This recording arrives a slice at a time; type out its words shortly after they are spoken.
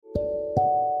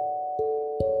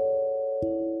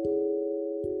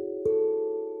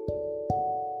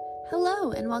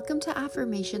Hello, and welcome to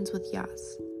Affirmations with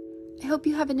Yas. I hope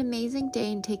you have an amazing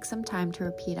day and take some time to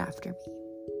repeat after me.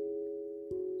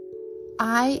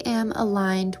 I am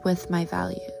aligned with my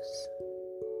values.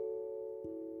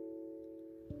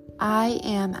 I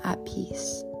am at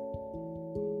peace.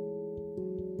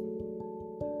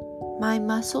 My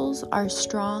muscles are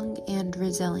strong and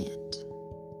resilient.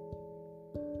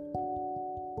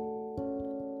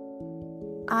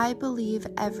 I believe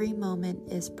every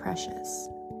moment is precious.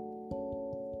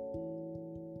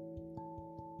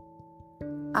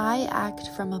 I act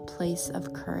from a place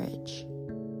of courage.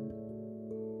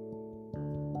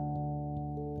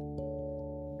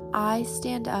 I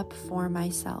stand up for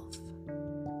myself.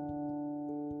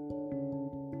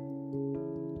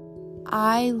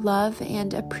 I love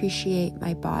and appreciate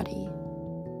my body.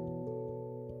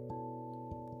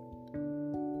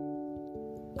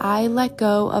 I let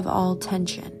go of all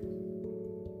tension.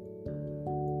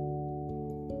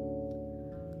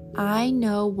 I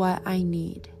know what I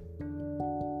need.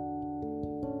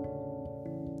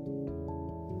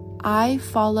 I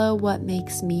follow what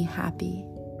makes me happy.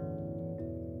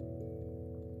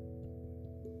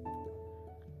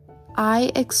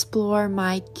 I explore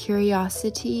my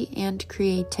curiosity and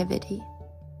creativity.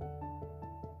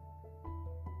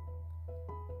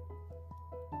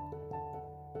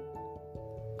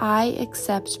 I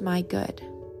accept my good.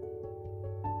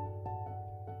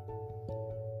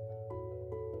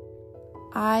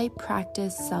 I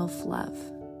practice self-love.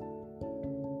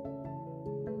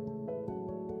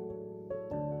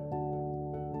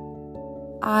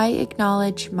 I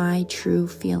acknowledge my true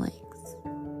feelings.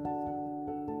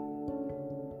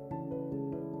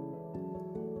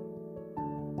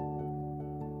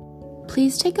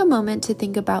 Please take a moment to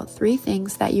think about 3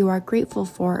 things that you are grateful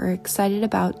for or excited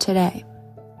about today.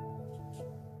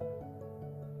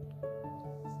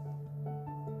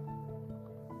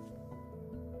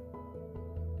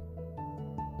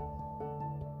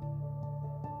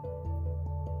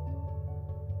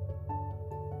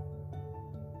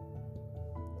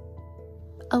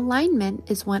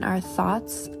 Alignment is when our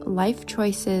thoughts, life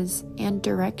choices, and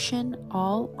direction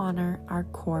all honor our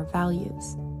core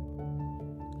values.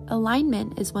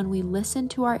 Alignment is when we listen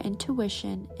to our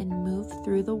intuition and move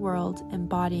through the world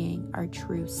embodying our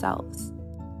true selves.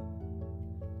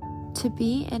 To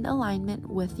be in alignment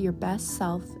with your best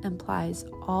self implies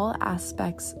all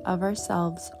aspects of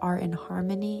ourselves are in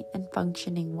harmony and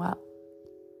functioning well.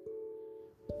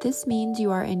 This means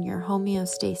you are in your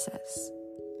homeostasis.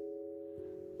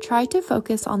 Try to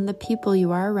focus on the people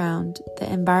you are around, the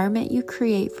environment you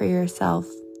create for yourself,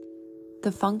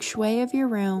 the feng shui of your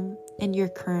room, and your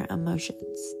current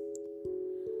emotions.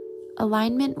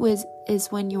 Alignment is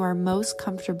when you are most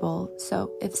comfortable,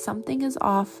 so if something is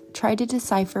off, try to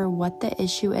decipher what the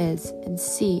issue is and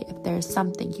see if there is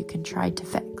something you can try to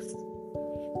fix.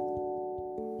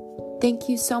 Thank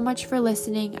you so much for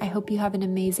listening. I hope you have an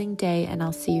amazing day, and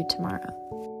I'll see you tomorrow.